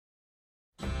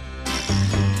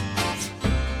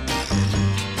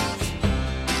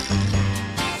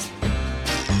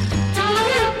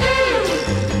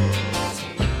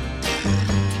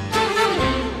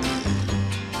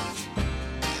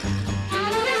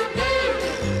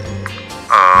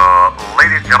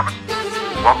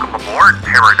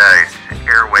Paradise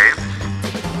Airwaves.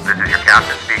 This is your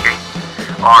captain speaking.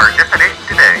 Our destination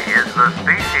today is the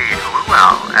space age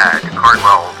luau at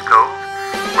Cardwell's Cove,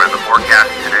 where the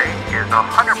forecast today is 100%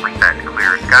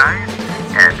 clear skies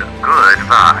and good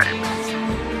vibes.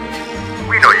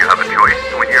 We know you have a choice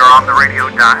when you're on the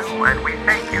radio dial, and we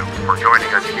thank you for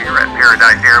joining us here at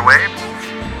Paradise Airwaves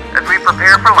as we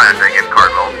prepare for landing in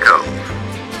Cardwell's Cove.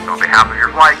 On behalf of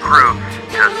your flight crew,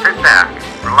 just sit back,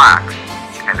 relax,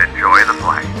 and enjoy the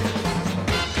flight.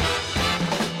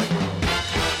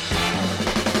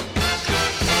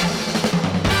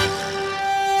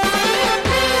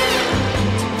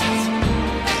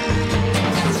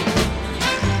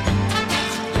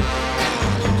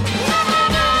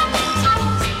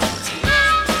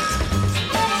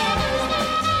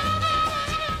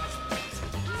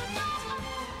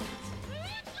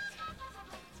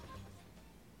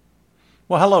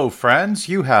 Well, hello, friends.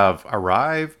 You have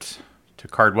arrived to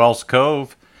Cardwell's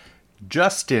Cove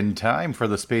just in time for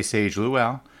the Space Age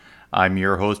Luau. I'm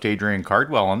your host, Adrian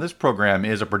Cardwell, and this program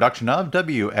is a production of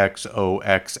WXOXLP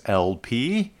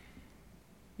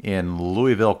in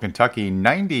Louisville, Kentucky,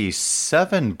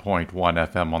 97.1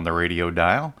 FM on the radio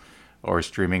dial, or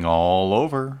streaming all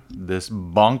over this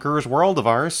bonkers world of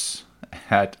ours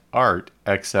at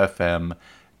artxfm.com.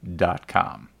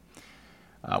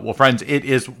 Well, friends, it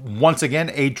is once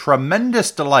again a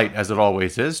tremendous delight, as it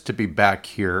always is, to be back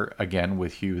here again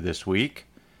with you this week.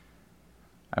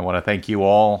 I want to thank you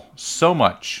all so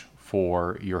much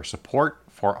for your support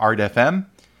for Art FM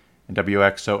and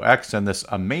WXOX and this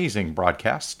amazing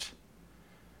broadcast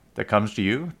that comes to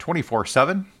you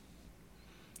 24/7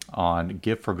 on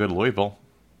Give for Good Louisville.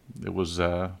 It was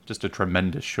just a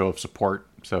tremendous show of support,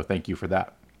 so thank you for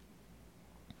that.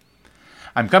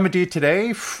 I'm coming to you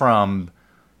today from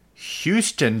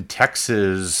Houston,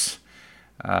 Texas,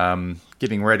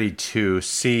 getting ready to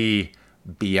see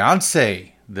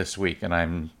Beyonce this week, and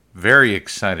I'm very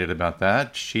excited about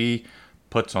that. She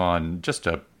puts on just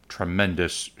a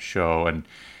tremendous show, and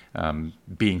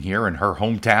being here in her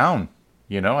hometown,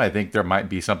 you know, I think there might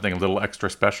be something a little extra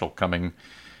special coming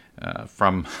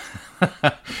from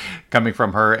coming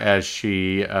from her as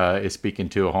she is speaking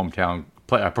to a hometown,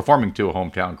 performing to a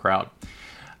hometown crowd.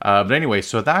 But anyway,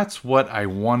 so that's what I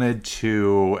wanted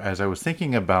to, as I was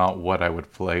thinking about what I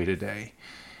would play today.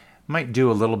 Might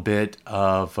do a little bit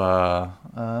of a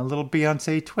little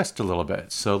Beyonce twist a little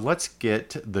bit. So let's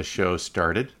get the show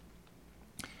started.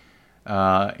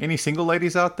 Any single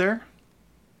ladies out there?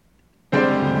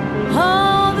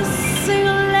 All the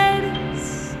single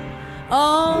ladies,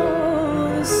 all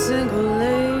the single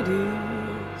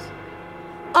ladies,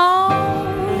 all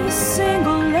the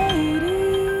single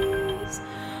ladies,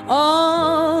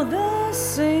 all the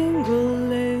single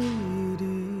ladies.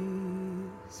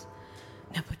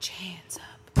 Now put your hands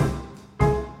up.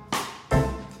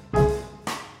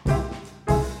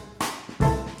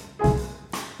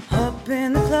 Up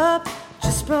in the club,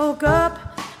 just broke up.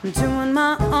 I'm doing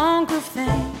my own groove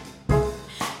thing.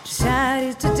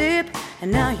 Decided to dip,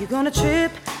 and now you're gonna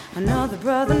trip. Another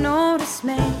brother noticed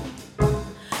me.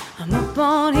 I'm up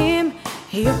on him,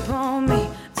 he up on me.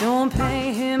 Don't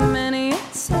pay him any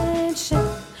attention.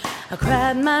 I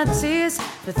cried my tears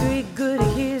for 3 good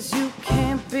years. You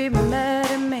can't be mad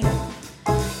at me.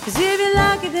 'Cause if you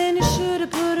like it, then you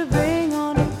should've put a ring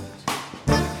on it.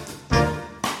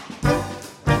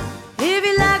 If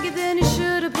you like it, then you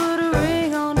should've put a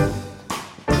ring on it.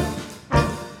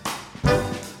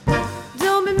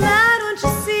 Don't be mad when you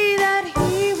see that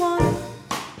he won it.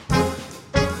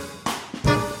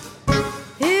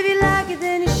 If you like it,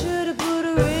 then you should've put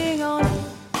a ring on it.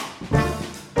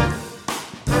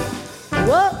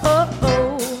 Whoa, oh,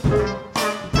 oh.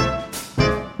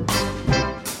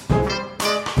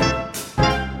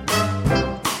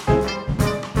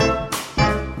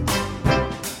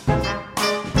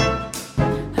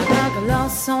 I got a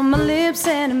loss on my lips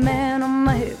and a man on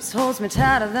my hips holds me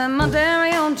tighter than my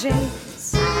dairy on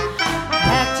jeans.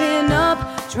 Acting up,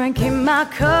 drinking my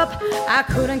cup. I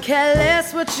couldn't care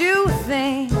less what you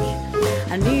think.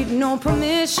 I need no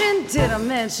permission, did I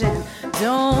mention?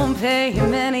 Don't pay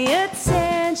him any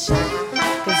attention.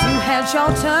 'Cause you had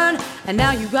your turn, and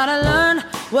now you gotta learn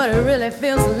what it really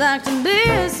feels like to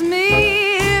miss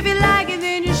me. If you like it,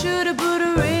 then you should've put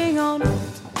a ring on it.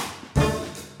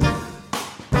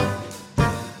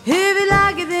 If you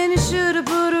like it, then you should've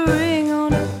put a ring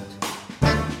on it.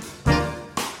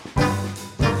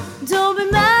 Don't be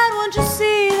mad once you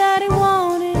see that he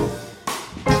wanted.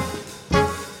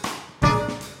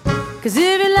 'Cause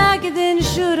if you like it, then you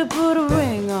should've put a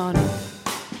ring on it.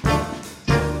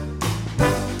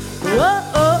 Whoa,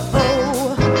 oh,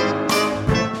 oh.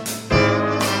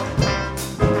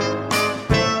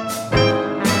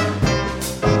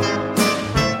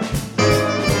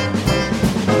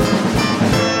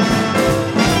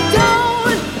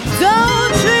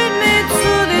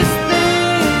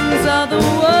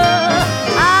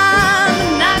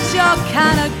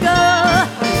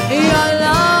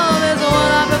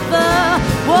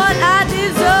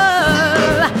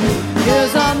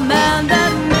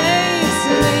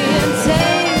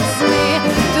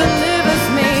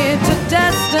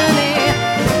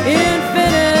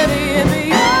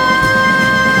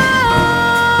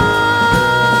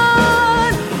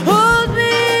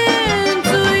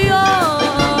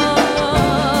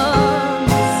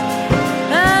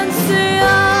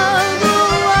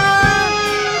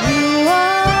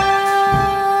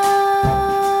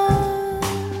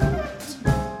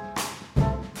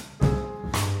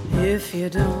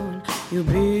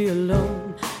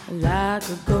 alone like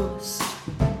a ghost.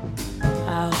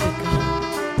 I'll be gone.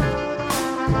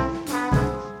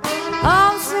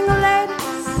 All the single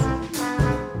ladies,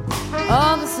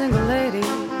 all the single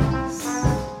ladies,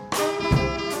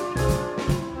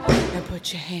 now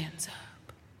put your hands up.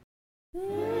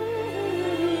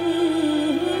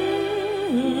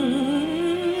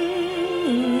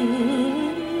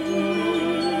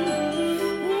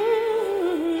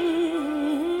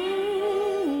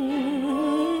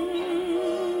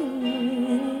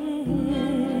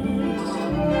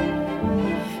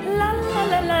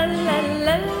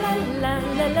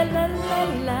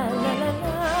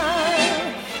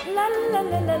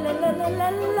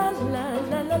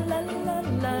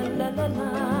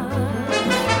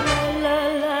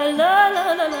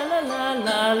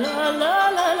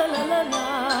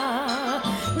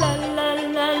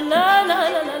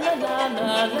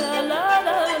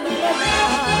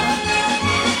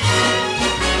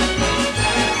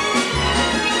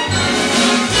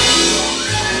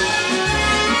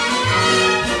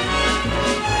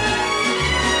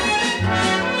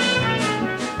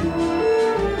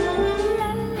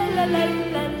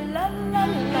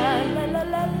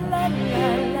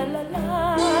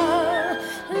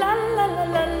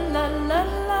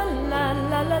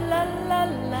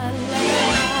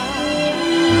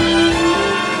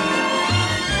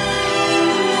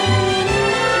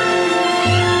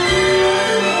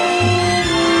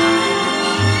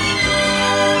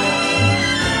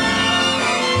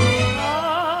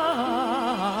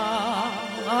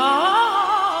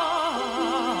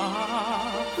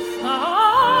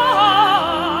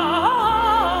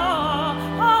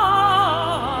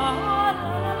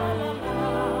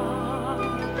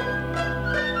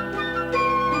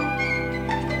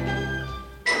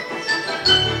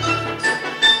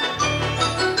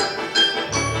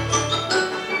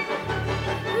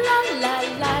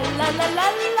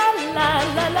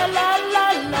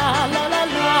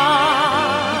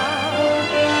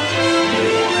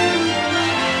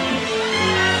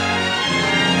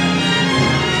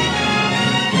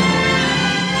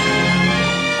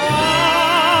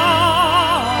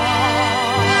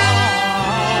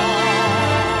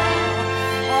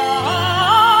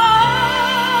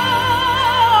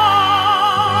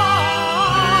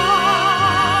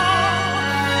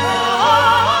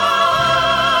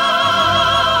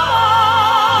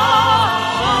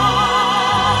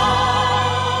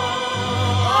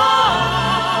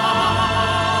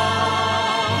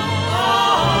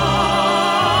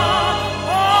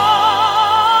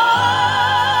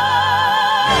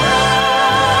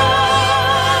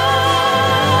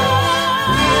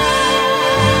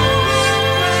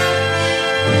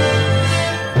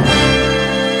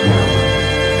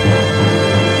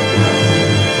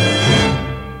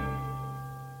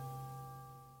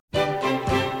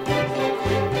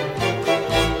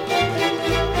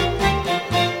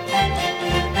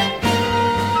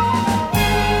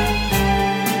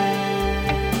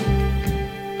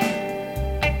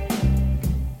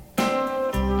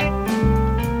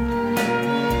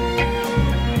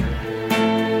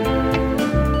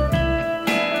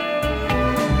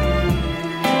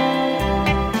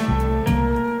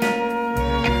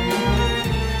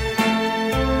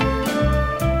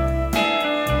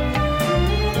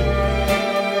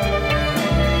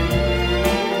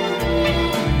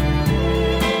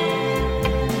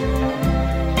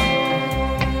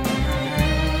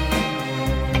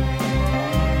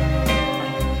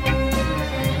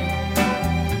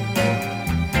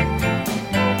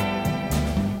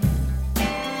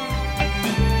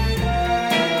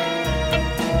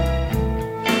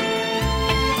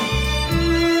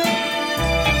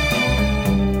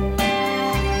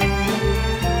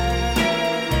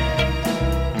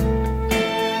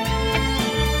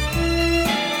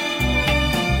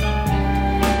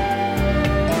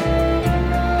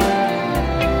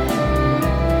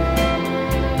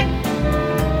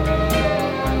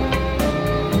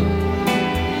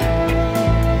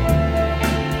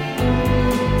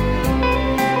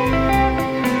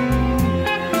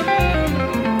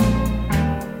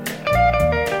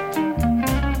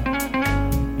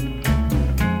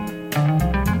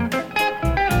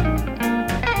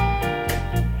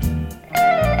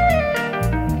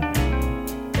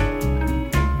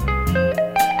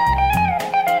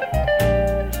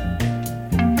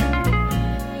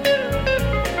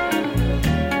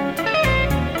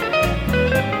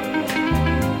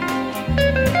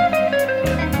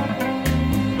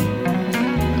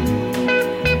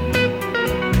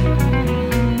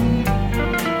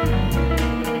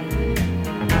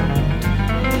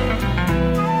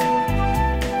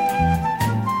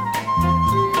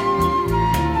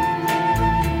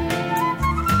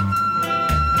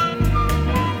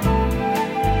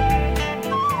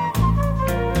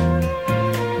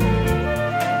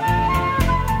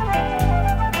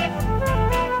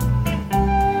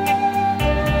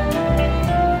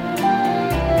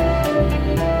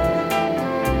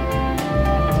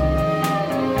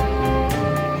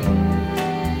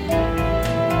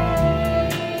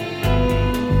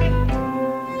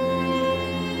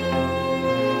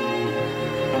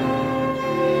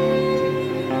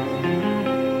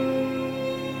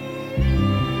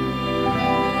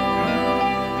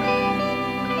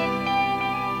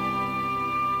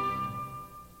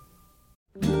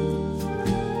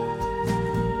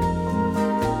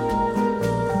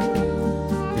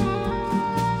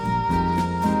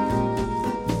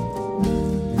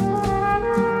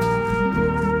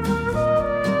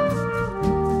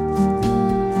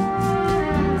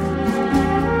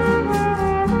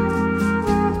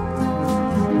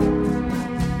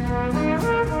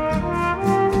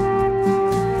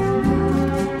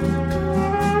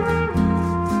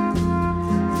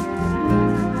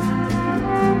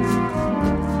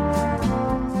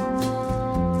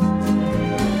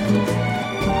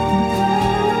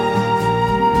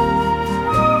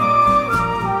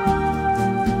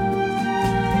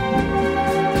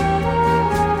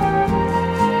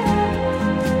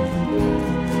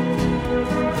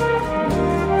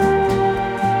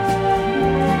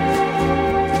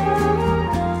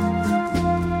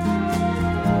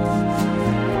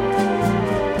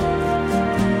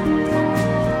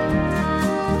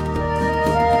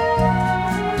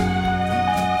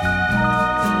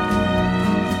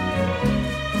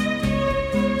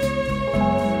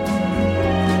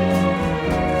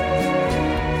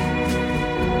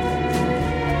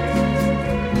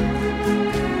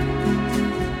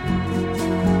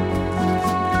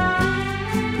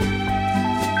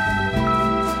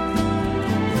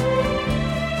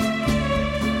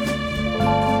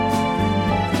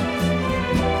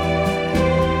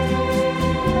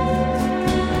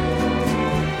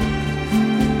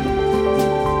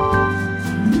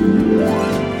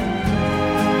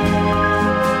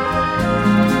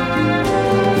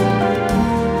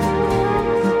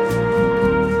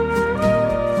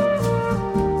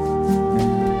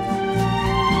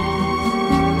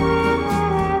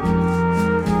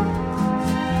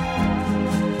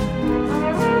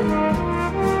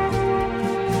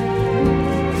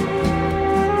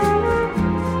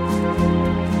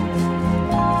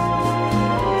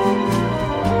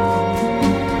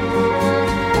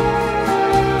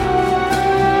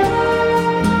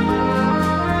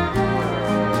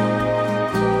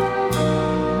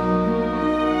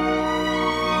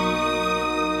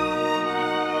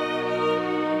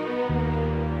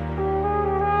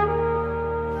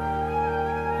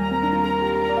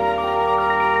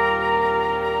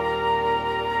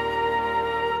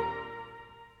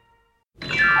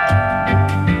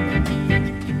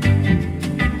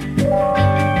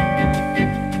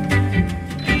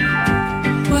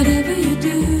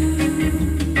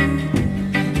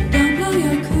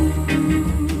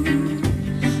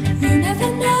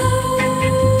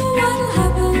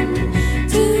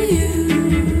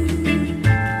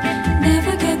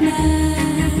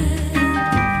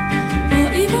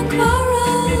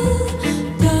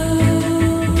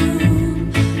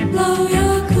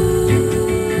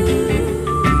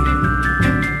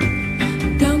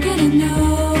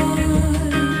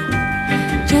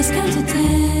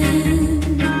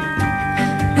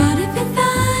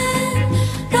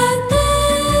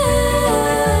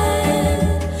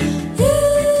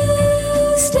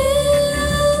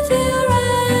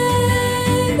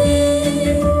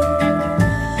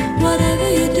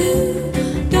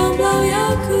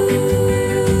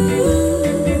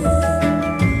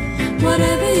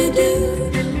 Whatever you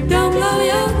do, don't blow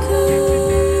your cool.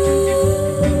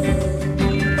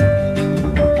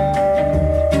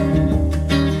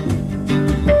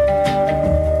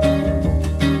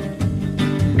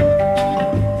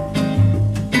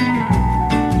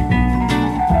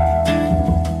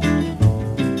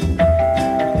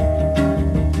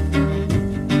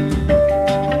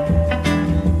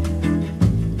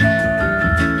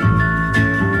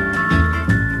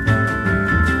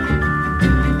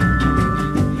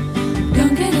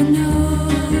 Don't get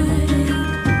annoyed,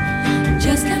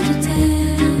 just count to 10.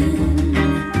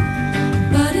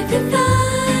 But if you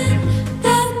find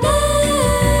that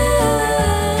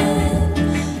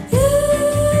then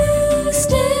you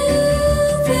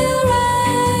still feel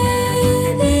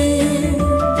raving,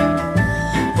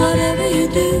 whatever you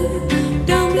do,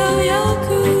 don't blow your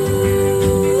cool.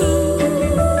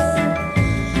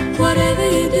 Whatever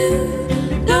you do,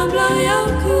 don't blow your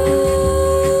cool.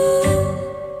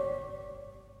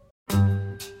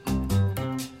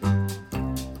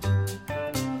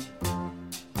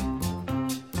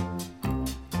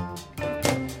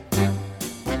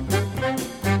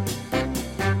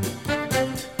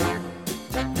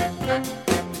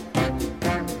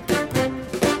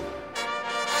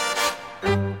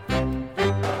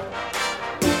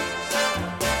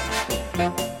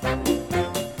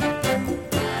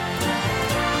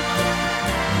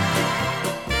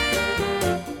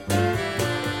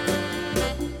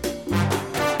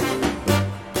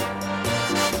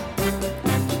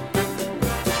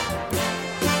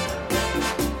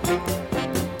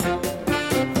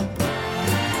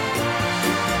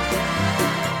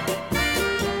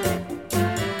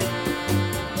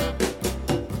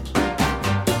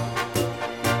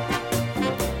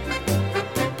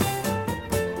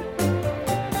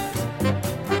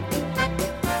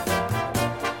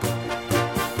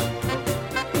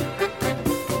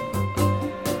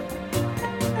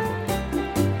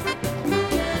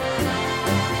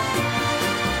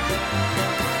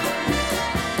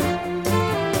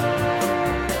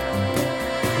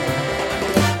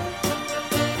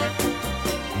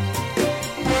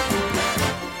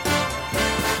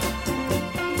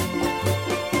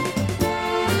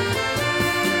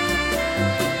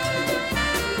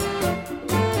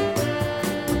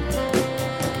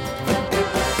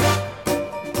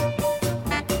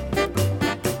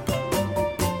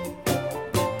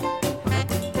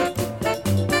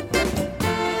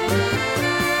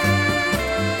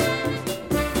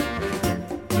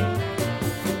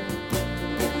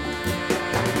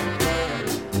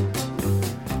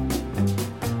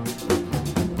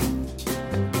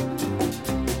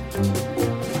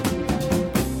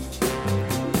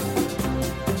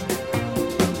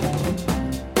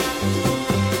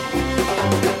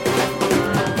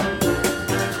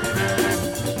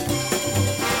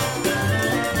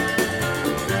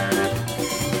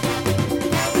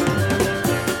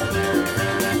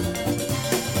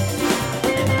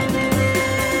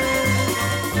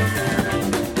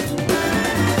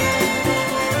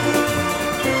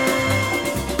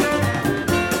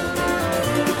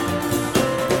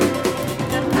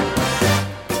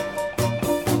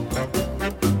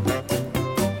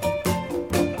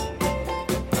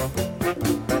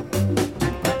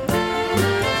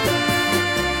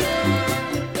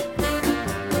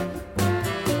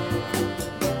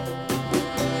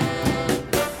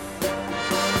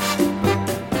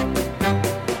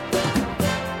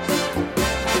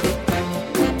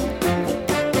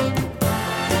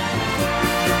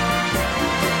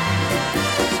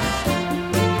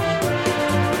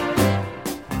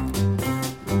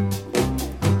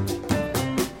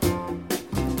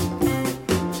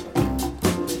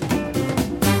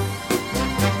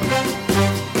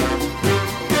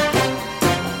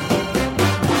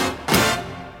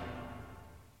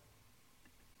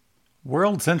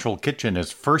 World Central Kitchen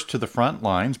is first to the front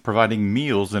lines, providing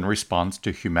meals in response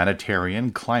to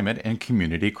humanitarian, climate, and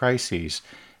community crises.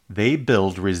 They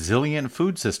build resilient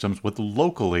food systems with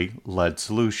locally led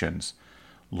solutions.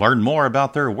 Learn more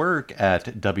about their work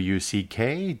at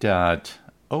wck.org.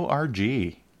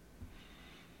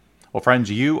 Well,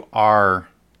 friends, you are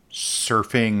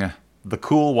surfing the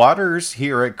cool waters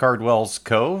here at Cardwell's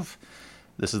Cove.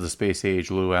 This is the Space Age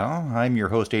Luau. I'm your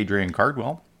host, Adrian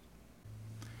Cardwell.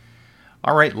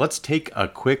 All right, let's take a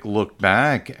quick look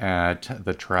back at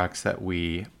the tracks that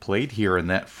we played here in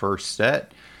that first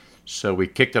set. So we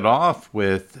kicked it off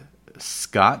with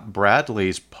Scott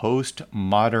Bradley's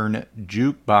Postmodern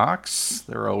Jukebox.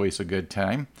 They're always a good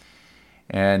time.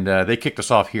 And they kicked us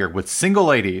off here with Single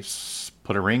Ladies,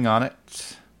 Put a Ring on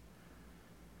It.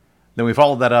 Then we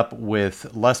followed that up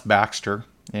with Les Baxter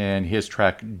and his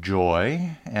track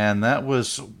Joy, and that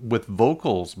was with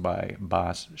vocals by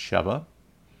Bas Sheva.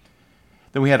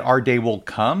 Then we had Our Day Will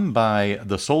Come by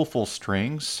the Soulful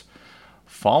Strings,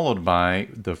 followed by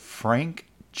the Frank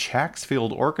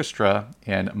Chaxfield Orchestra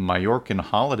and Majorcan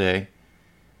Holiday.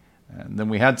 And then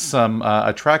we had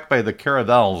a track by the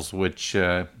Caravels, which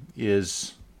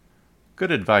is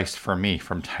good advice for me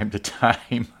from time to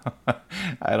time.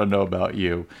 I don't know about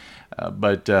you,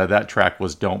 but that track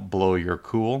was Don't Blow Your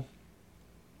Cool.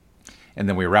 And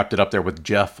then we wrapped it up there with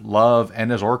Jeff Love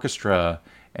and his orchestra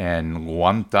and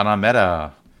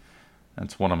Guantanamera.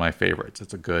 That's one of my favorites.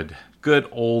 It's a good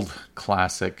old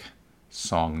classic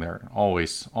song there.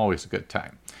 Always a good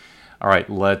time. All right,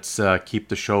 let's keep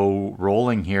the show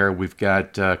rolling here. We've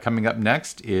got coming up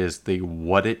next is the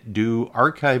What It Do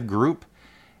Archive Group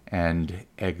and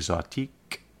Exotique.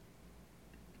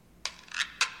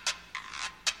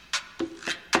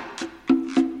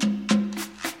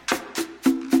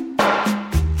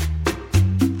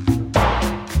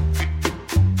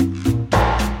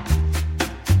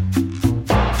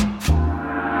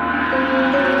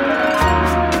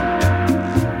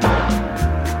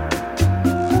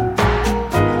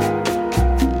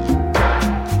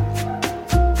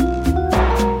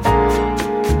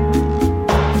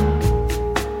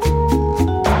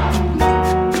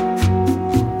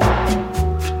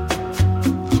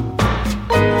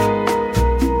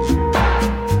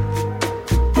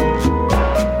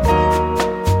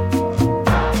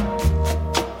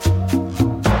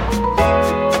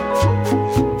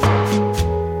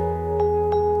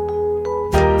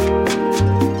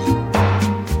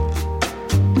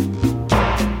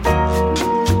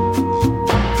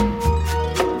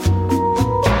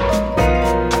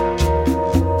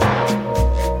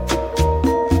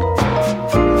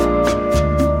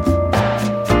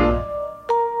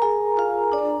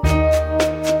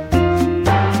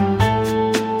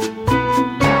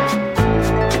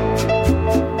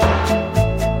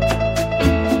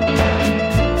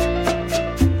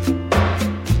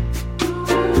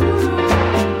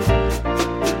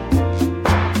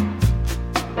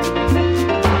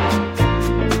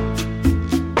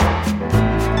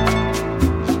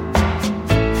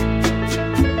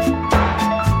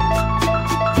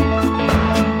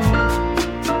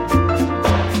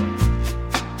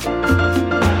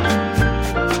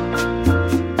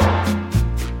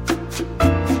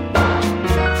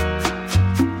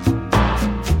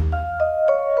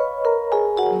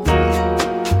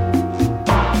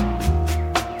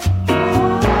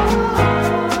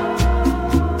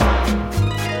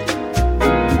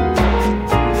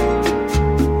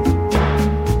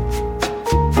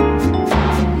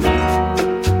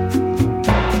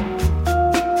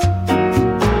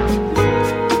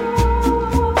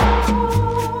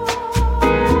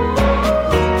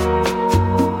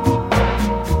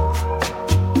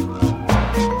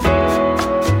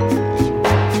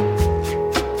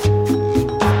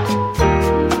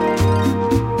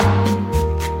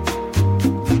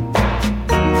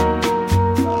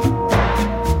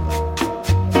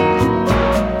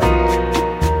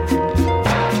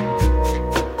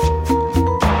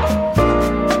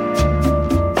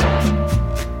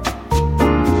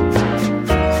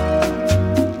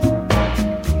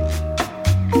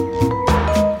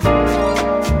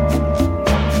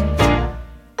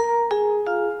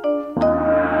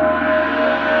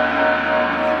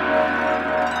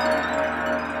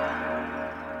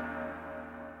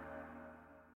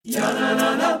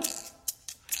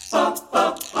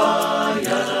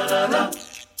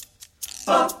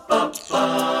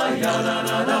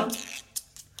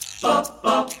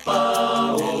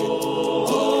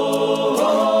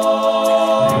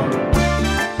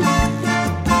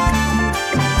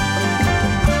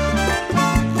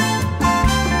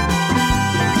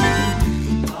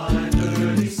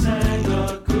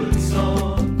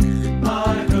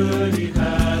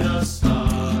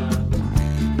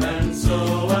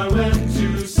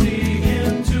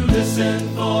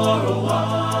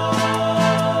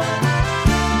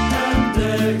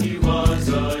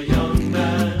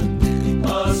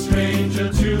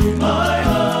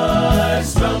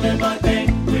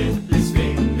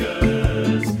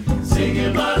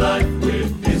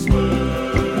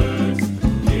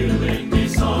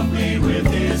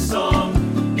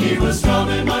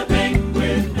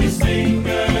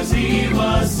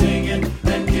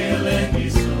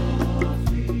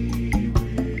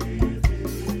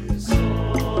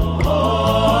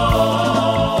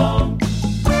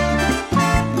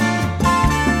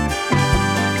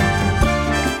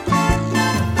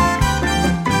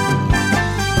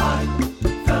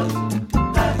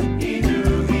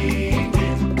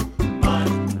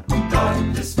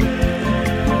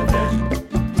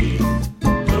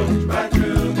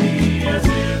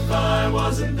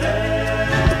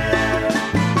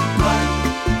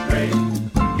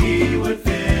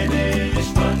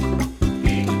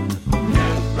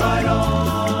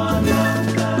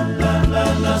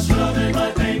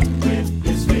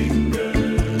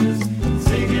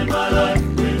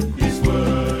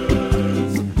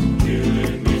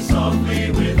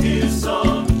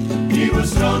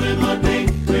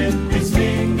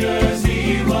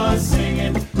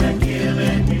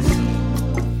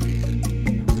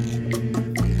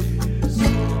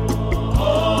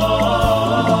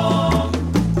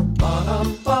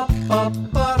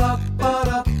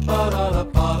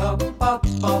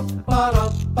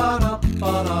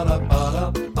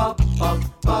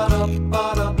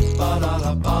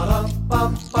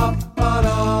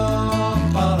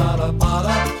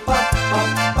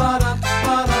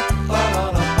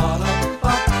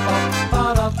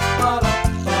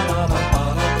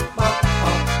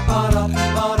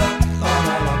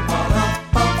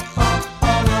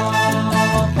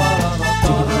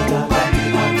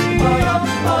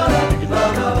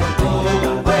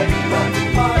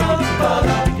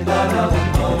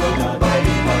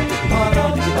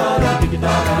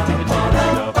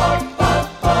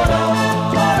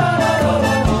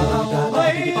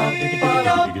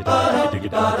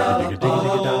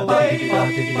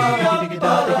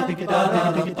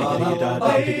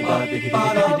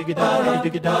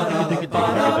 Strumming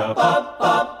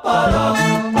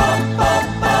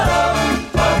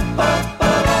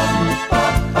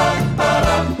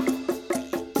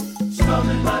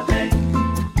my pain,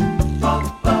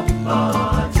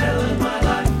 telling my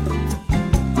life,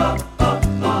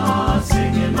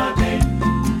 singing my pain,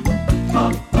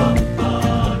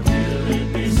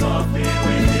 killing me softly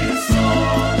with his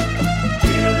song,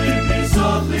 killing me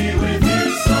softly with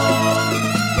his song,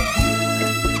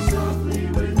 killing me softly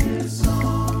with his song.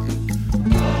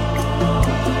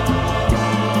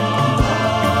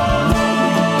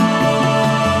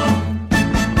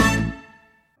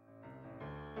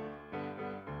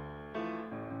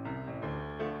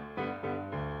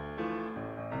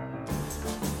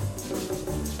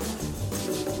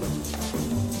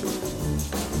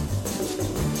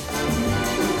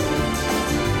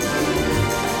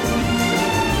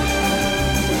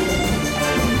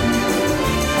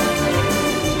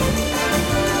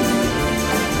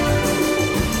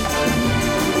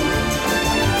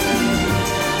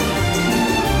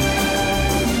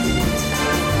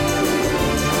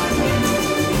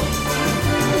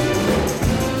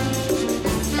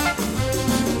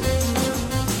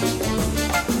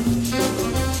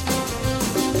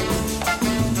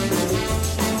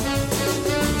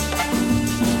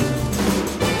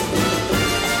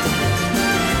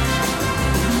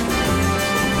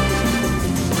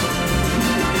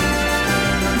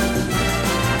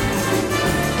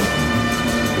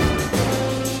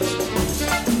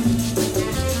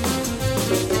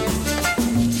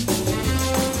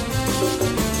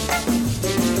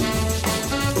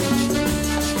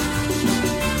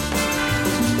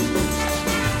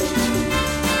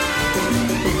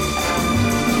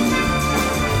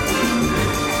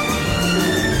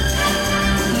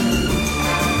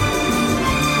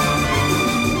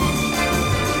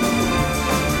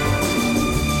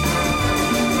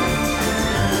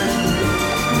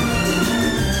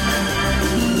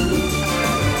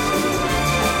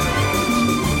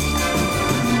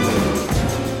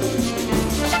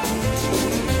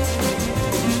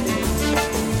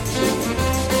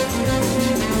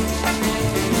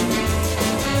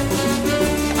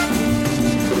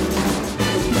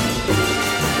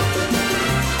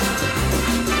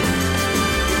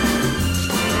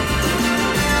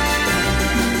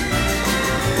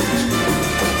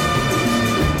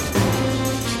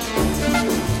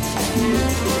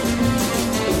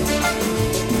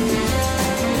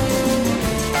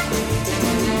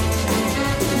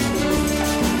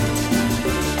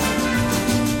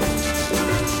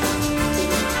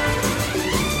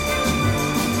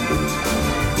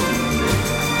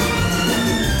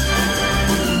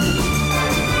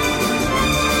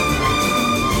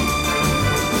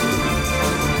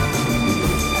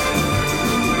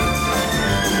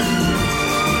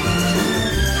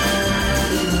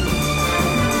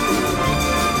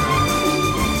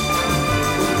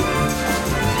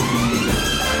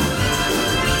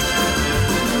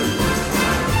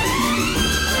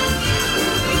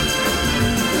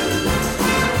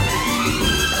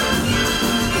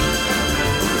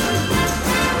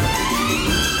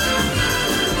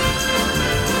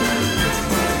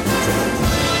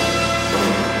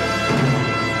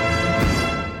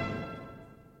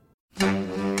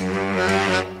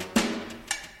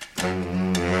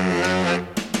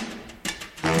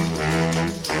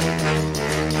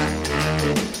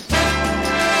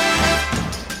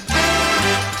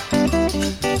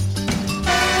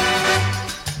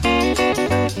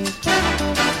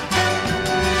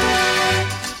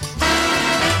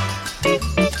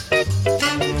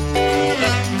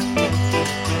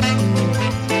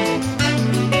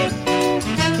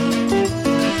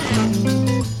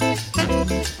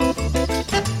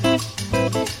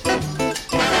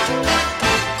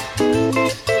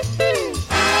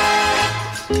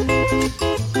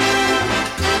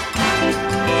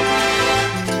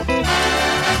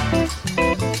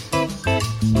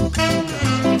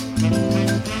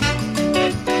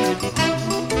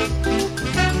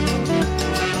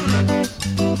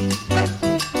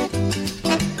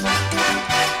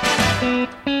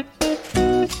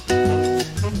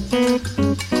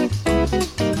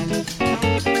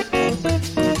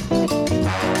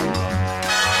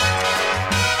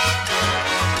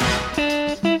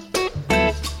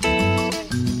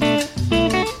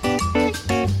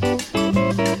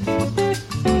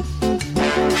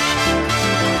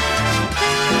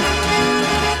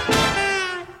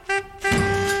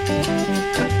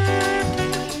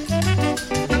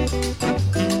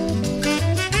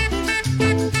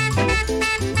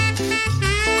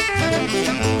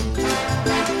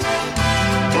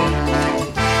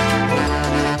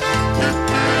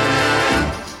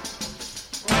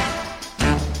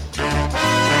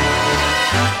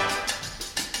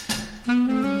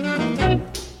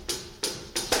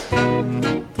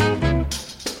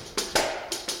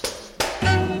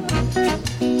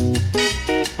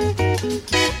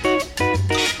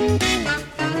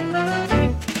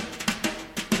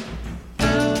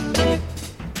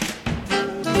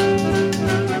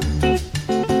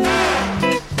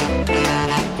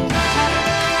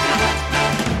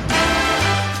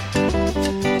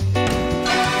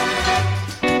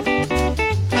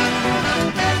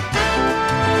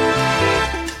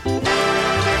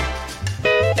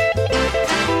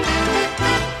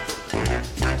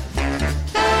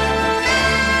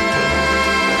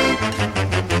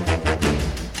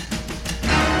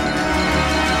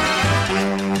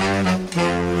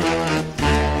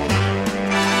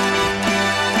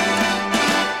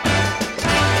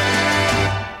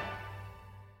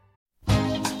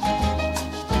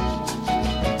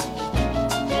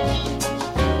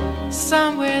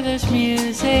 Somewhere there's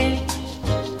music,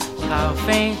 how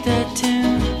faint the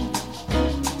tune.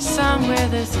 Somewhere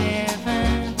there's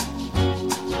heaven,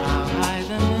 how high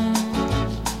the moon.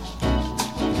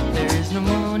 There is no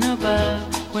moon above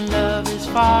when love is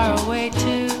far away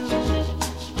too.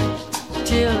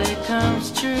 Till it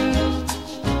comes true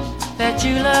that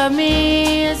you love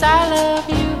me as I love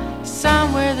you.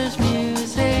 Somewhere there's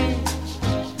music,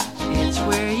 it's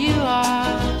where you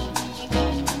are.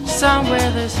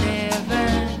 Somewhere there's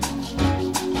heaven,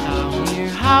 how near,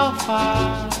 how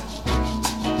far.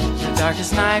 The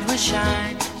darkest night would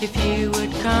shine if you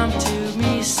would come to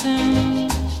me soon.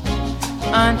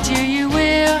 Until you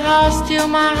will, how still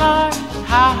my heart,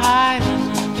 how high the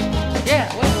moon. Yeah,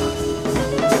 wait.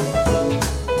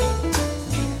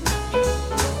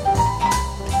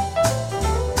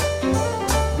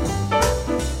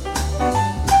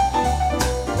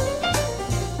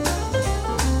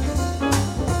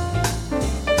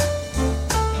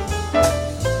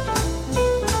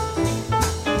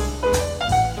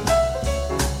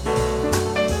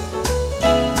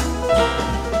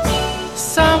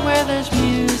 Somewhere there's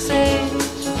music,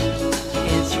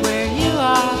 it's where you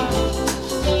are.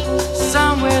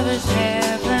 Somewhere there's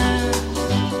heaven,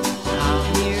 how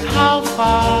near, how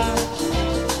far.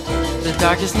 The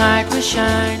darkest night will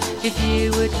shine if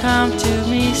you would come to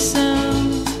me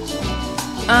soon.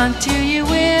 Until you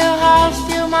will, how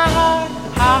still my heart,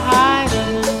 how high the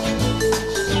moon.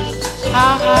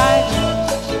 How high the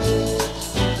moon.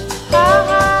 How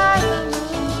high the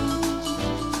moon.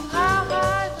 How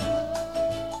high the moon.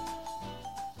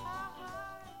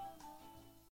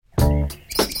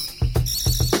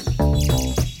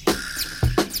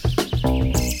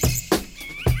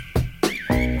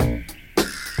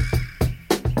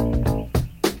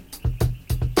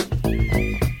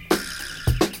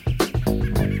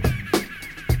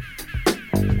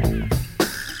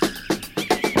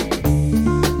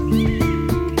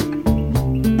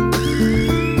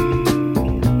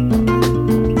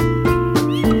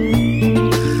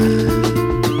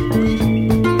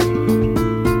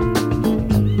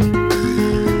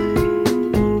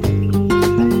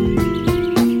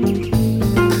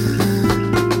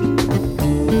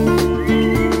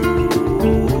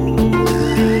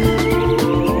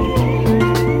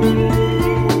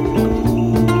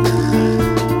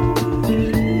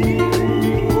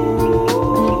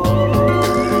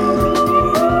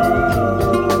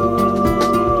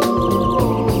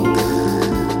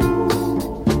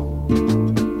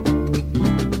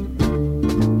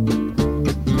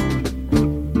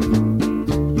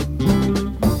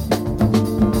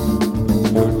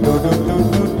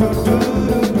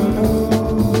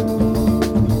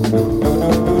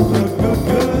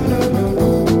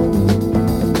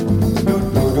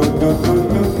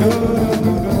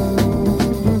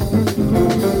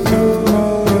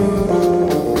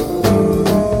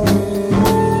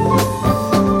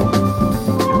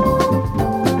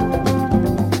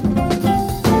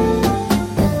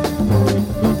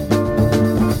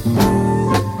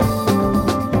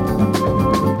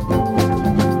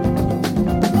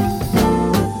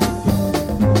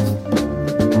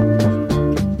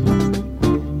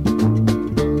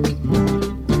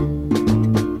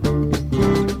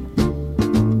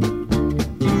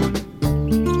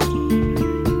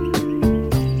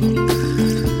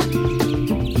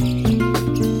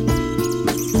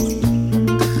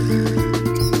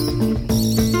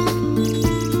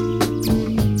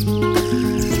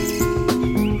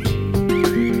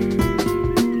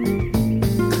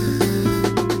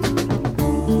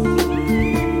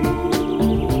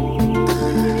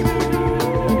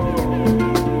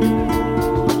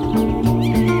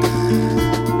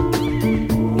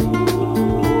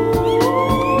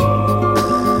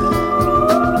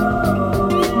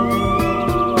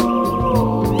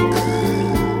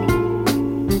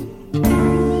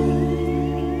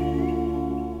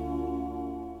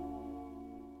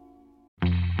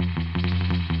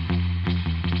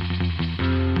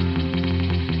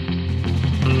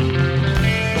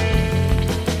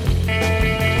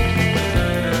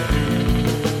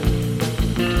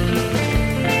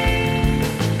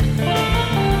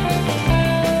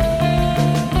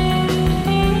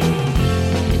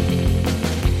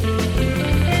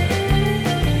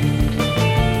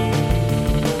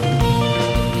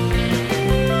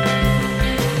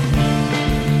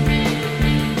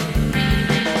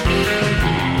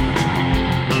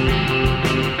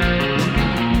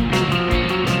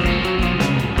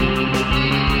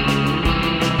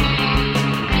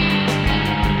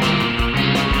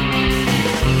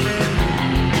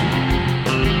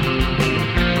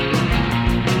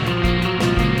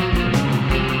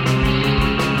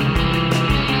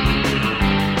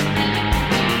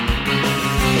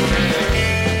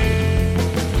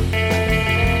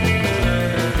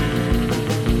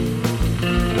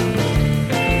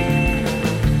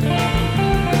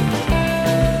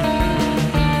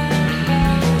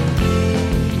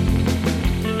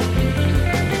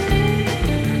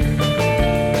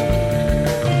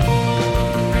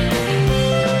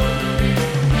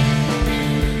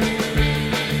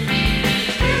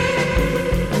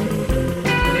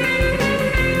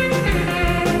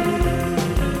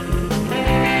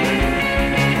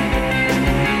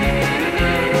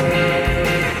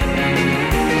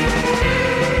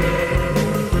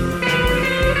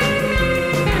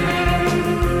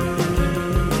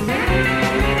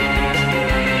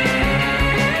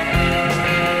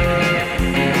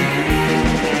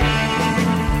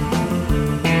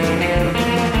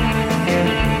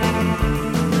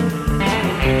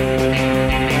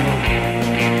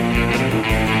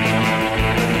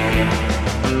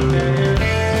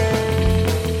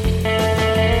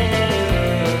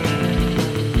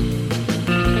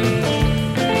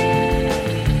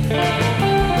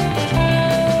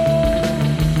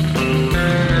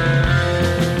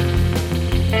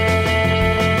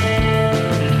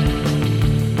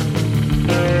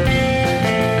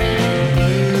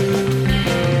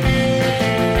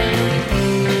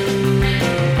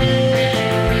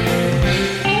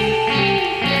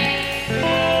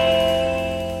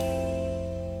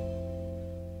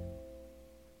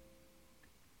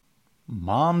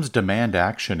 Moms Demand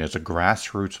Action is a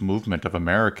grassroots movement of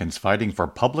Americans fighting for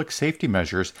public safety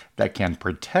measures that can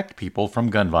protect people from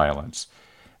gun violence.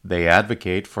 They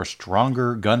advocate for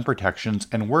stronger gun protections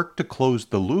and work to close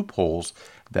the loopholes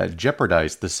that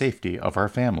jeopardize the safety of our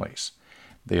families.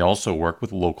 They also work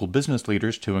with local business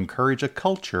leaders to encourage a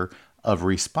culture of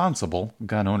responsible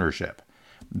gun ownership.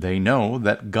 They know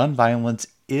that gun violence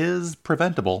is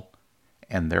preventable,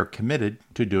 and they're committed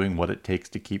to doing what it takes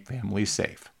to keep families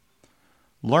safe.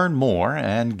 Learn more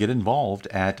and get involved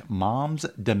at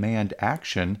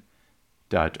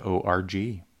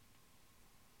momsdemandaction.org.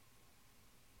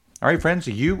 All right, friends,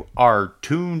 you are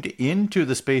tuned into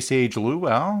the Space Age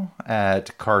Luau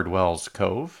at Cardwell's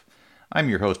Cove. I'm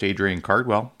your host, Adrian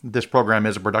Cardwell. This program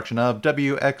is a production of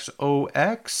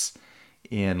WXOX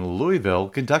in Louisville,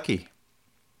 Kentucky.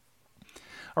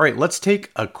 All right, let's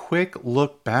take a quick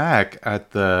look back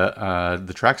at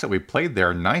the tracks that we played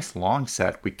there. Nice long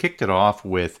set. We kicked it off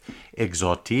with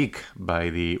Exotique by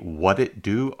the What It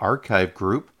Do Archive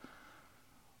Group,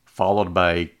 followed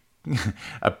by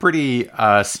a pretty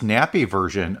snappy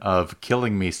version of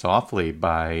Killing Me Softly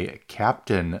by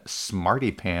Captain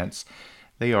Smarty Pants.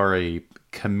 They are a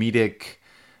comedic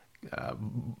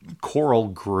choral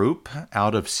group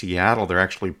out of Seattle. They're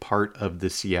actually part of the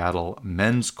Seattle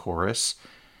Men's Chorus,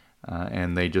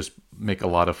 and they just make a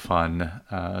lot of fun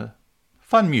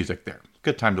music there.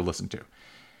 Good time to listen to.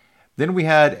 Then we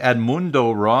had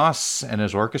Edmundo Ross and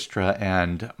his orchestra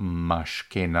and Más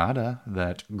que Nada,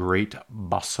 that great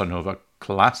bossa nova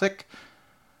classic,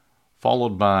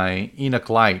 followed by Enoch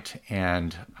Light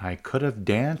and I Could Have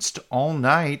Danced All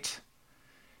Night,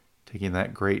 taking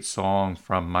that great song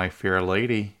from My Fair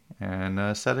Lady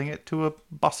and setting it to a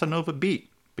bossa nova beat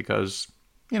because,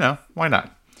 why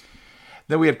not?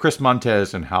 Then we had Chris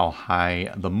Montez and How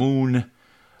High the Moon,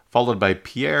 followed by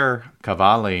Pierre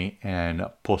Cavalli and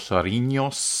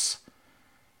Posarinos.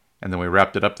 And then we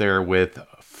wrapped it up there with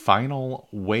Final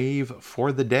Wave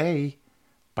for the Day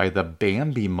by the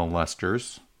Bambi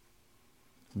Molesters.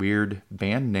 Weird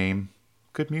band name,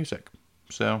 good music.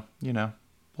 So, we'll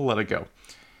let it go.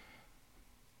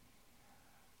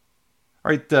 All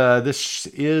right, this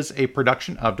is a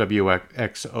production of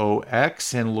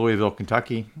WXOX in Louisville,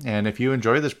 Kentucky. And if you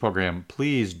enjoy this program,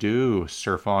 please do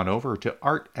surf on over to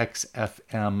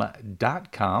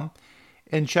artxfm.com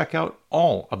and check out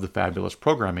all of the fabulous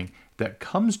programming that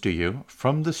comes to you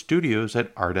from the studios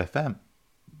at Art FM.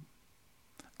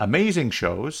 Amazing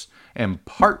shows and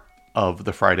part of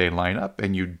the Friday lineup,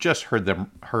 and you just heard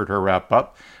her wrap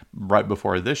up right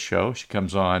before this show. She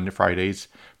comes on Fridays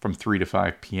from 3 to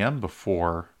 5 p.m.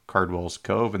 before Cardwell's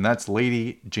Cove, and that's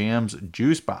Lady Jam's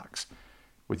Juice Box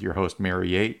with your host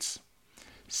Mary Yates,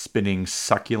 spinning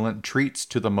succulent treats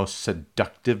to the most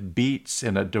seductive beats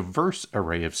in a diverse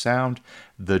array of sound.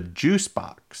 The Juice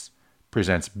Box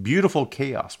presents beautiful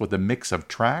chaos with a mix of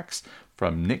tracks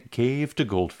from Nick Cave to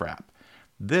Goldfrapp.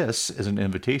 This is an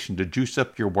invitation to juice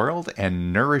up your world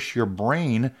and nourish your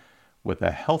brain with a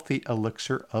healthy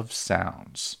elixir of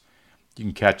sounds. You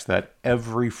can catch that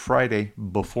every Friday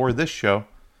before this show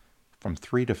from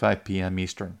 3 to 5 p.m.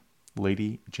 Eastern.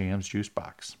 Lady Jam's Juice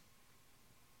Box.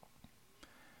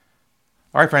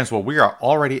 All right, friends. Well, we are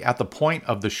already at the point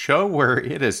of the show where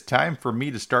it is time for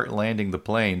me to start landing the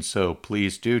plane. So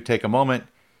please do take a moment.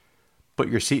 Put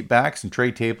your seat backs and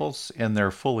tray tables in their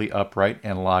fully upright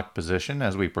and locked position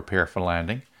as we prepare for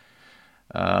landing.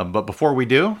 But before we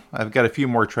do, I've got a few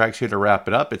more tracks here to wrap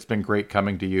it up. It's been great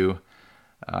coming to you.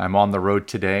 I'm on the road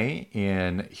today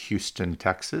in Houston,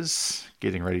 Texas,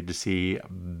 getting ready to see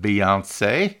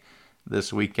Beyonce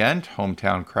this weekend,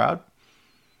 hometown crowd.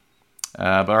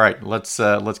 But all right, let's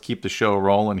keep the show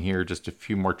rolling here. Just a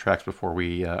few more tracks before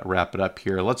we wrap it up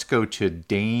here. Let's go to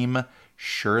Dame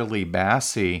Shirley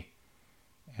Bassey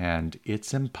and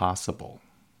It's Impossible.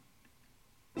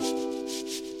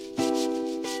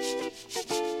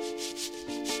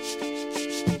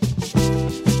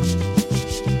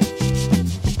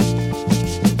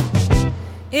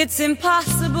 It's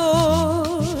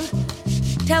impossible.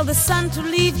 Tell the sun to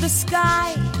leave the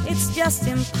sky. It's just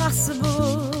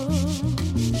impossible.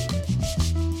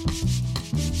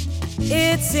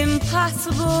 It's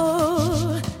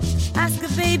impossible. Ask a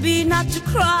baby not to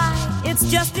cry. It's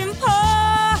just impossible.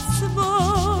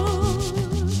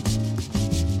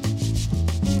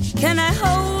 Can I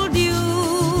hold you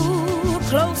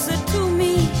closer to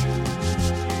me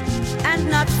and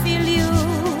not feel you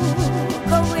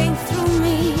going through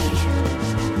me?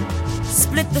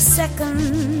 Split the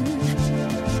second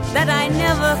that I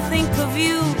never think of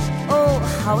you. Oh,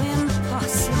 how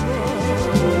impossible.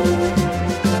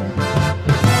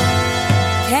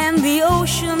 Can the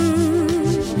ocean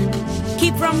keep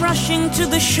rushing to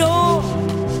the shore.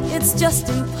 It's just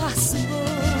impossible.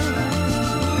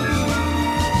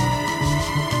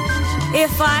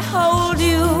 If I hold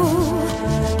you,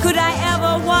 could I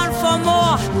ever want for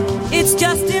more? It's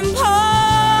just impossible.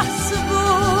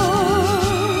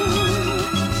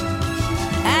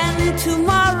 And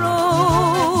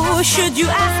tomorrow, should you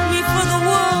ask me for the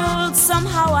world,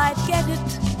 somehow I'd get it.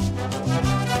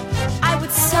 I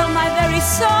would sell my very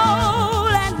soul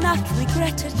and not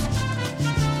regret it.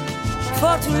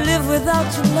 For to live without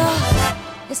your love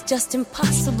is just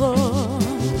impossible.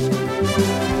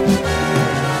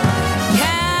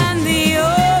 Can the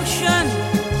ocean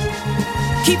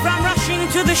keep from rushing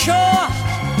to the shore?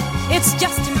 It's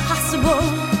just impossible.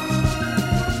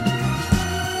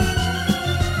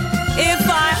 If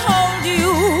I hold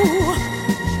you,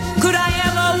 could I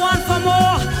ever want for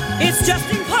more? It's just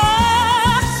impossible.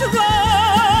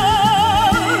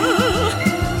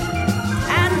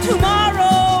 And tomorrow,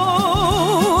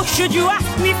 should you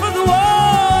ask me for the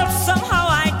world, somehow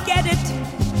I'd get it.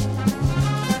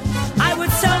 I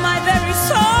would sell my very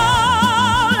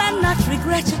soul and not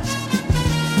regret it.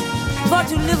 For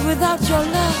to live without your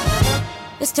love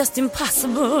is just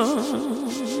impossible.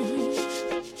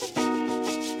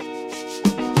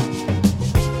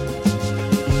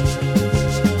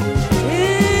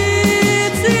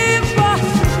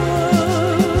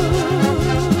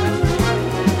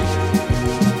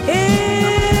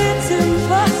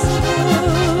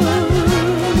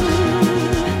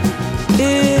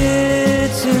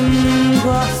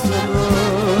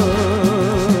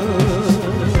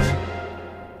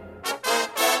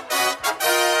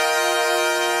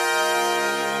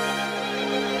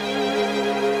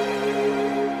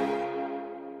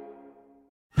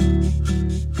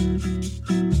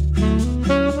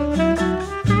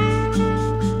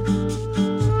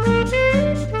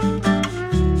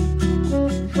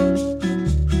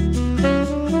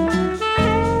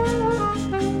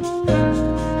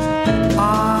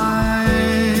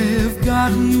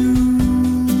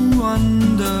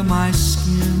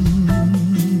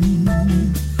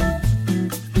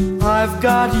 I've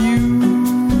got you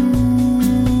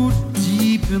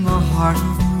deep in the heart of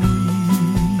me.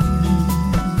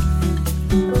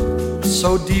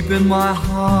 So deep in my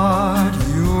heart,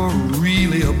 you're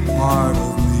really a part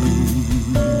of me.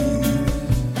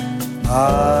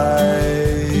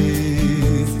 I've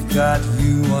got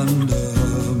you under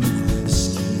my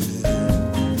skin.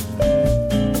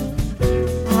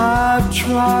 I've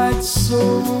tried so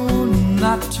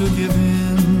not to give in.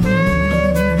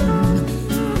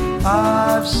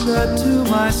 I've said to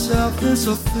myself, this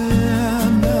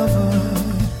affair never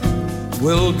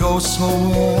will go so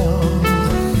well.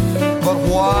 But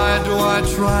why do I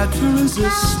try to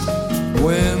resist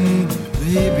when,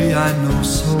 baby, I know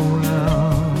so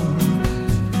well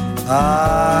I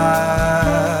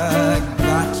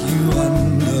got you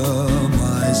under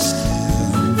my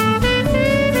skin.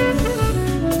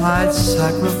 I'd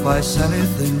sacrifice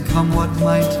anything, come what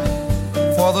might,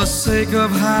 for the sake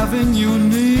of having you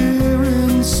near,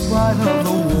 in spite of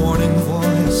the warning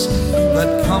voice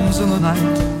that comes in the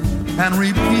night and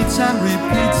repeats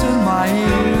in my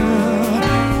ear.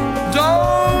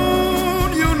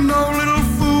 Don't you know, little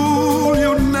fool,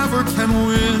 you never can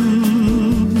win.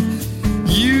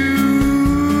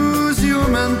 Use your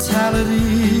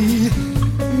mentality,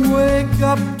 wake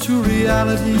up to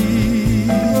reality.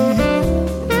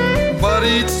 But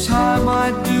each time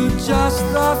I do, just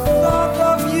the thought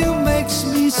of you makes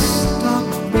me stop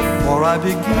before I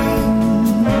begin.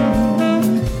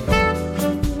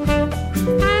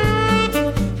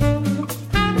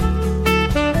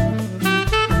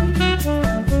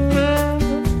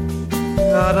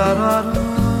 Da da da da.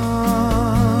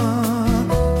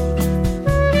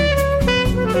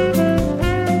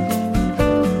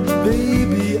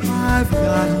 Baby, I've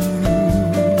got you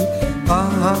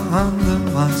under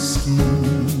my skin.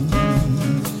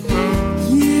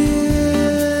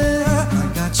 Yeah, I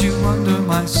got you under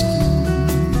my skin.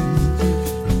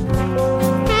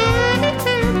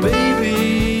 Baby,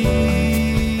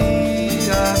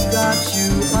 I've got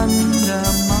you under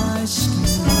my skin.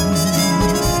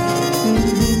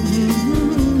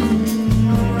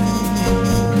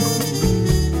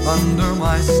 Under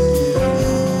my skin.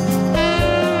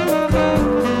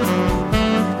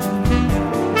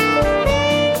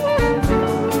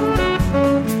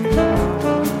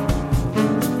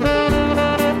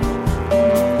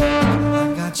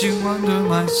 You under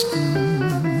my skin.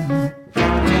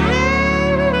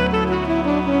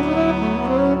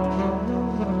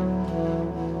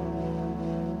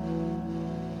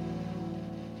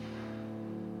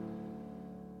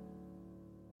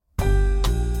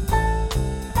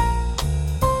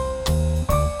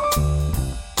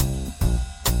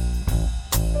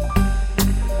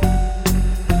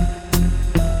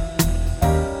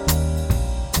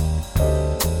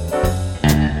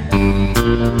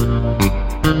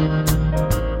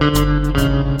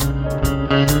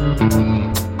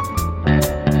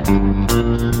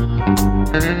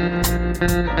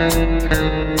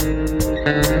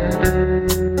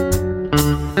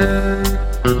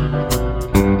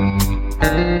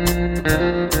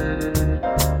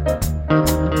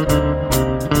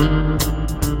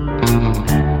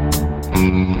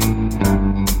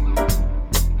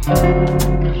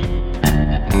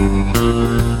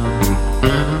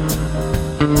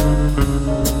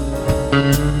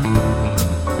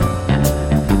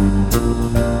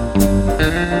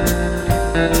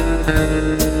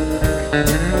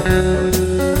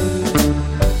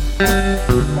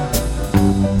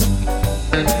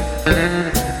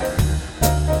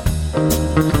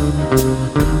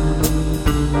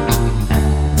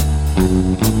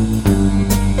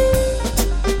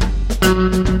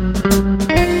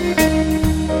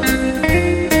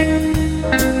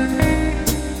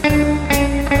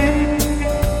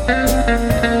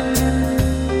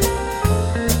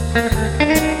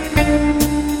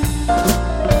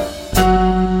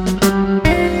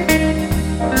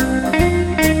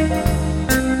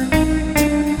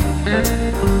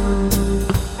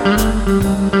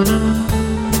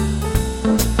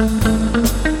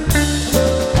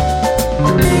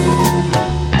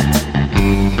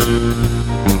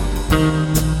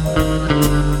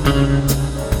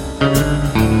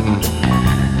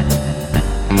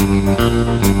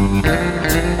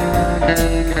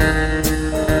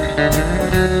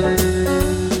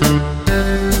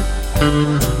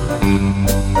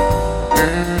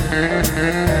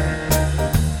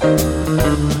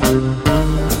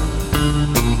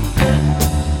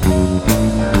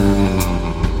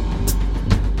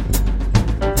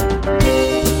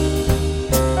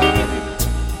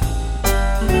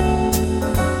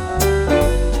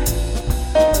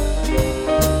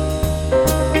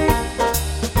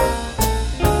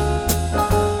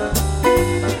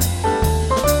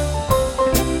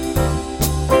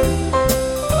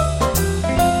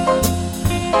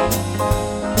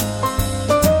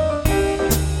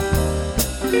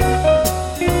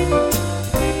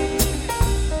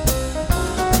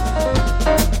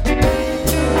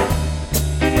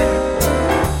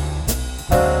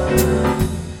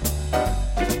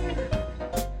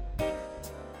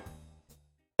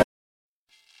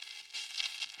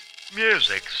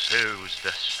 Music soothes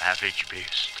the savage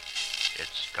beast.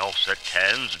 Its dulcet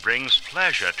tones brings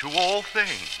pleasure to all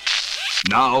things.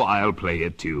 Now I'll play a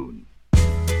tune.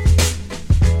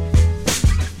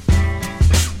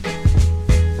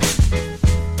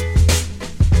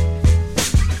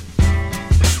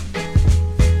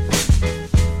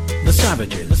 The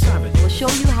Savages. Will show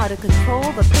you how to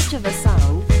control the pitch of a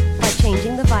sound by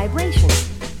changing the vibration.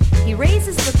 He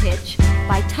raises the pitch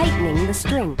by tightening the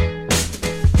string.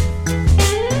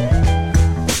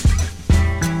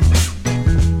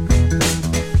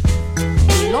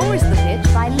 He lowers the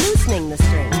pitch by loosening the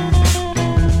string.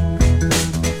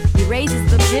 He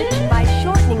raises the pitch by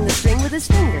shortening the string with his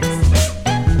fingers.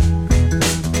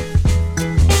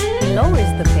 He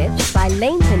lowers the pitch by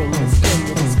lengthening the string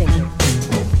with his fingers.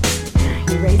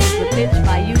 He raises the pitch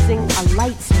by using a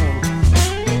light string.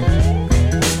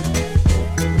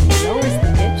 He lowers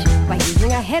the pitch by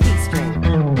using a heavy string.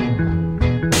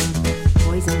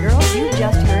 Boys and girls, you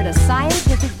just heard a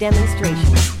scientific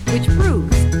demonstration which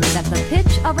proves that the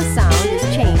pitch of a sound is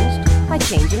changed by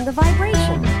changing the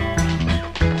vibration.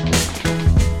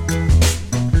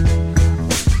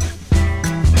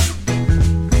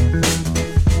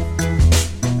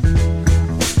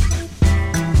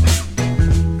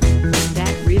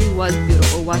 Was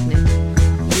beautiful, wasn't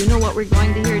it? You know what we're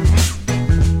going to hear next?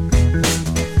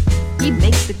 He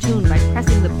makes the tune by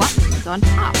pressing the buttons on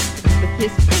top with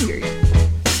his fingers.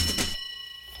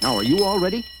 Now, are you all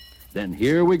ready? Then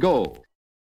here we go.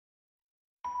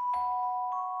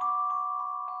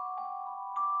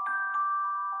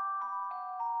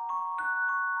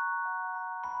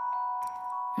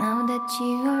 Now that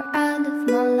you are out of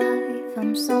my life,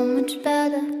 I'm so much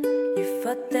better. You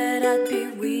thought that I'd be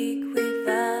weak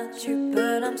without you,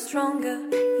 but I'm stronger.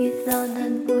 You thought I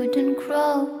wouldn't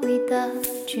grow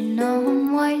without you, now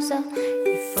I'm wiser.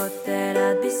 You thought that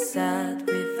I'd be sad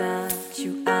without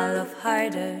you, I love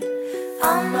harder.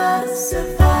 I'm a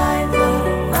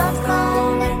survivor, not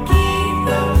gonna give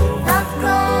up, not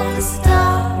gonna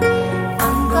stop.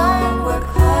 I'm gonna work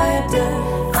harder.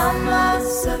 I'm a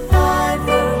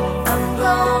survivor, I'm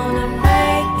gonna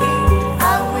make it.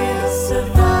 I will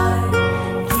survive,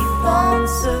 keep on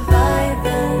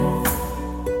surviving.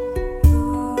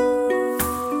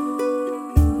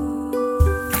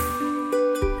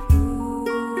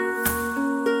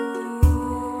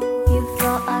 You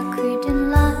thought I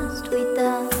couldn't last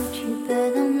without you,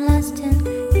 but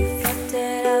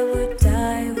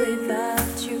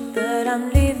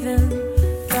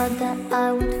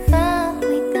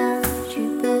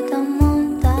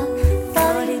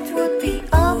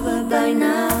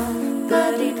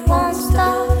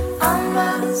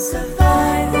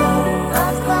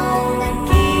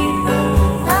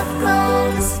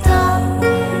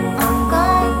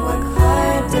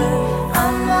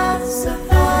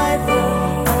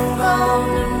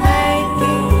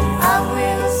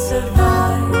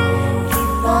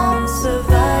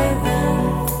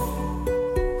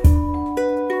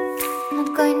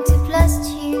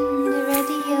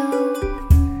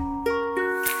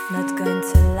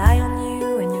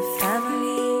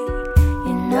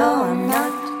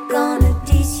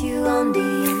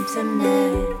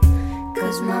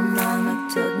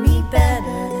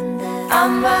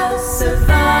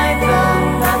survivor,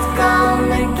 not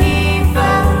gonna give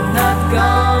up, not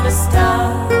gonna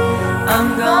stop.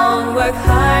 I'm gonna work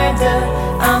harder,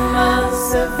 I'm a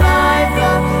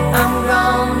survivor, I'm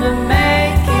gonna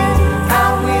make it,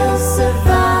 I will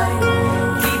survive.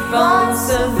 Keep on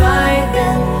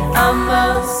surviving, I'm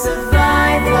a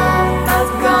survivor, not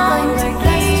gonna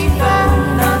give up,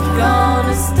 not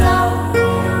gonna stop.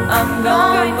 I'm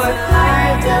gonna work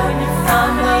harder,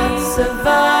 I'm a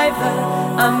survivor,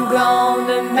 I'm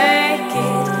gonna make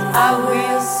it, I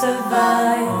will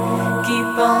survive.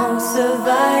 Keep on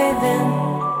surviving.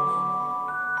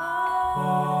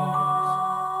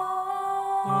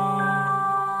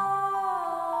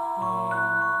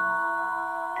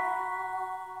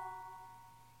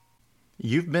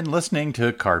 You've been listening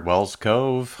to Cardwell's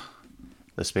Cove,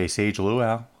 the Space Age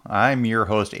Luau. I'm your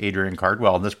host, Adrian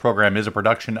Cardwell, and this program is a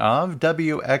production of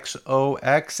WXOXLP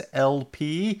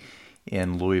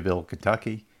in Louisville,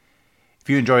 Kentucky. If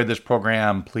you enjoyed this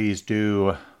program, please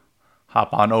do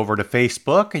hop on over to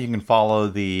Facebook. You can follow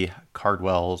the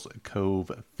Cardwell's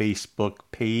Cove Facebook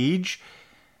page.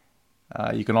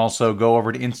 You can also go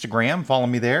over to Instagram, follow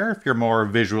me there if you're more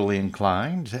visually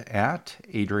inclined, at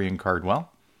Adrian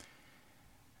Cardwell.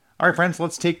 All right, friends,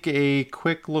 let's take a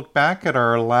quick look back at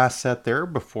our last set there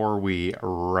before we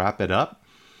wrap it up.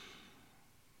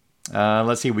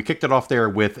 Let's see, we kicked it off there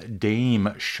with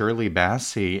Dame Shirley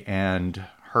Bassey and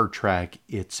her track,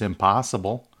 It's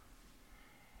Impossible.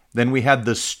 Then we had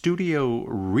the Studio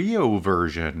Rio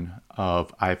version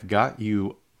of I've Got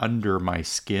You Under My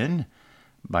Skin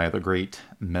by the great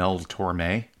Mel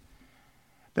Torme.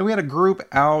 Then we had a group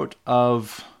out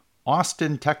of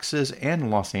Austin, Texas,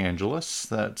 and Los Angeles.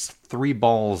 That's Three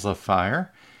Balls of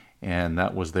Fire. And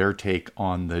that was their take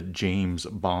on the James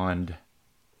Bond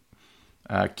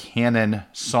canon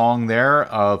song there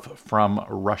of From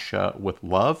Russia with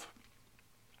Love.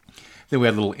 Then we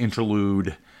had a little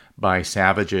interlude by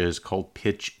Savages called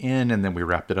Pitch In. And then we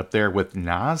wrapped it up there with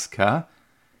Nazca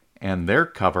and their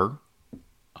cover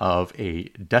of a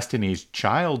Destiny's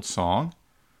Child song,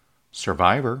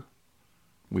 Survivor.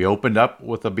 We opened up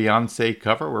with a Beyonce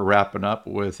cover. We're wrapping up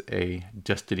with a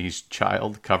Destiny's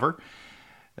Child cover.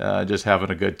 Just having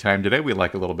a good time today. We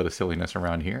like a little bit of silliness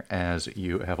around here, as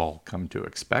you have all come to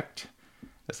expect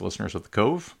as listeners of the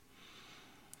Cove.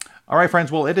 All right,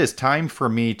 friends. Well, it is time for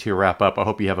me to wrap up. I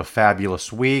hope you have a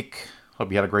fabulous week.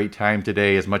 Hope you had a great time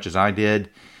today as much as I did.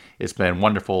 It's been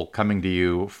wonderful coming to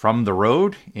you from the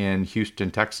road in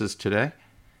Houston, Texas today.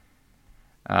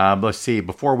 Let's see,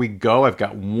 before we go, I've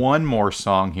got one more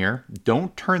song here.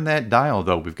 Don't turn that dial,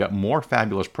 though. We've got more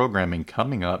fabulous programming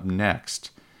coming up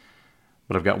next.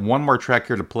 But I've got one more track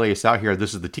here to play us out here.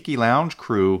 This is the Tiki Lounge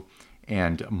Crew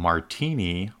and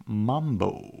Martini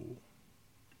Mambo.